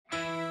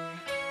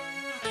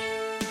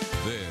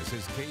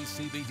This is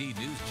KCBD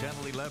News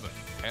Channel 11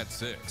 at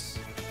 6.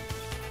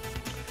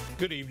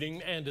 Good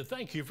evening, and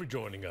thank you for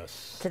joining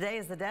us. Today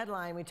is the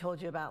deadline we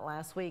told you about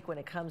last week when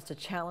it comes to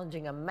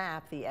challenging a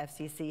map the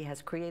FCC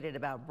has created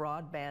about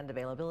broadband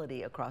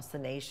availability across the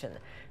nation.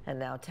 And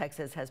now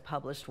Texas has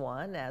published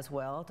one as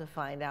well to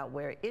find out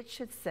where it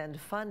should send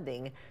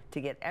funding to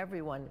get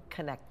everyone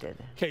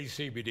connected.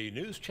 KCBD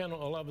News Channel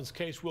 11's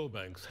Case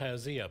Wilbanks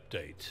has the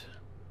update.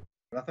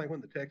 I think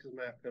when the Texas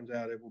map comes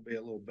out, it will be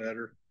a little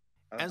better.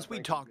 As we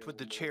talked with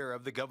the chair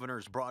of the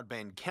Governor's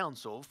Broadband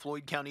Council,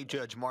 Floyd County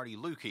Judge Marty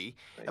Lukey,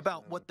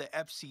 about what the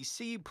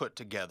FCC put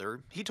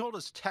together, he told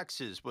us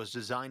Texas was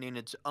designing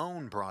its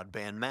own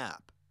broadband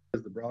map.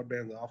 The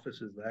broadband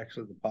office is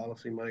actually the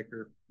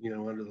policymaker,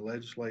 under the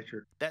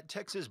legislature. That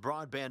Texas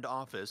Broadband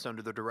Office,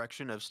 under the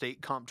direction of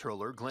State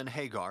Comptroller Glenn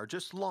Hegar,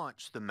 just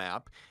launched the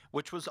map,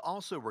 which was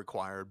also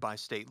required by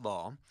state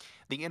law.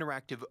 The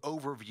interactive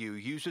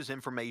overview uses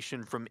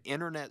information from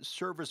internet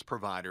service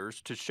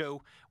providers to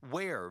show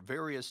where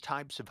various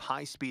types of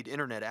high-speed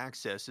internet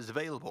access is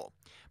available.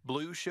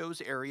 Blue shows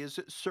areas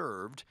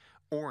served,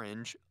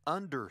 orange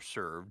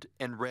underserved,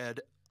 and red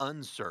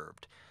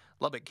unserved.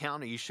 Lubbock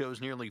County shows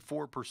nearly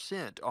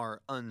 4%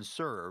 are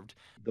unserved.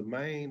 The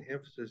main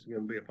emphasis is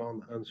going to be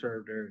upon the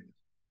unserved areas,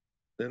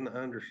 then the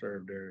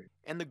underserved areas.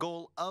 And the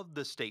goal of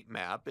the state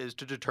map is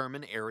to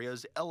determine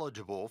areas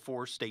eligible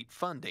for state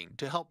funding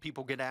to help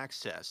people get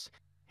access.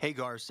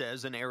 Hegar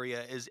says an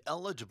area is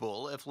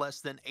eligible if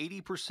less than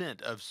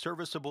 80% of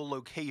serviceable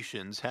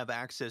locations have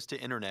access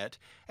to internet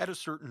at a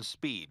certain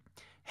speed.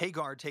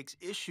 Hegar takes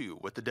issue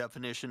with the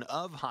definition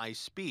of high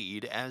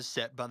speed as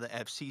set by the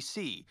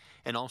FCC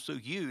and also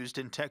used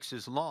in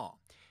Texas law.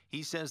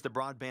 He says the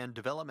Broadband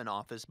Development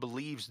Office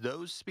believes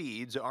those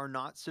speeds are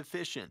not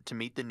sufficient to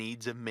meet the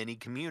needs of many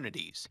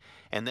communities,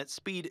 and that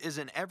speed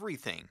isn't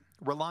everything.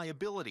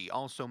 Reliability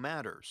also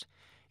matters.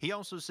 He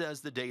also says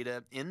the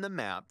data in the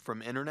map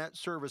from internet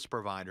service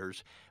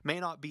providers may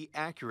not be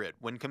accurate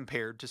when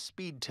compared to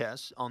speed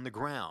tests on the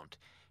ground.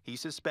 He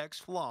suspects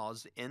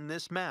flaws in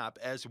this map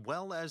as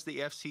well as the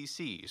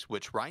FCC's,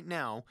 which right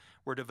now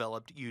were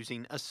developed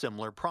using a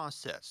similar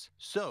process.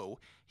 So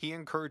he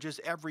encourages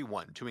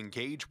everyone to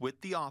engage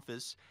with the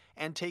office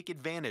and take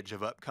advantage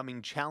of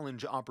upcoming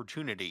challenge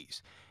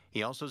opportunities.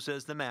 He also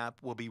says the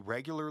map will be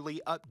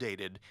regularly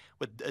updated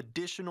with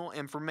additional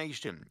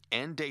information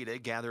and data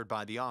gathered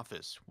by the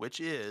office, which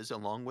is,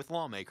 along with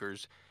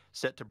lawmakers,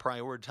 set to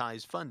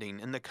prioritize funding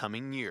in the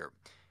coming year.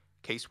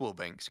 Case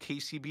Wilbanks,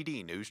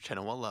 KCBD News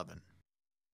Channel 11.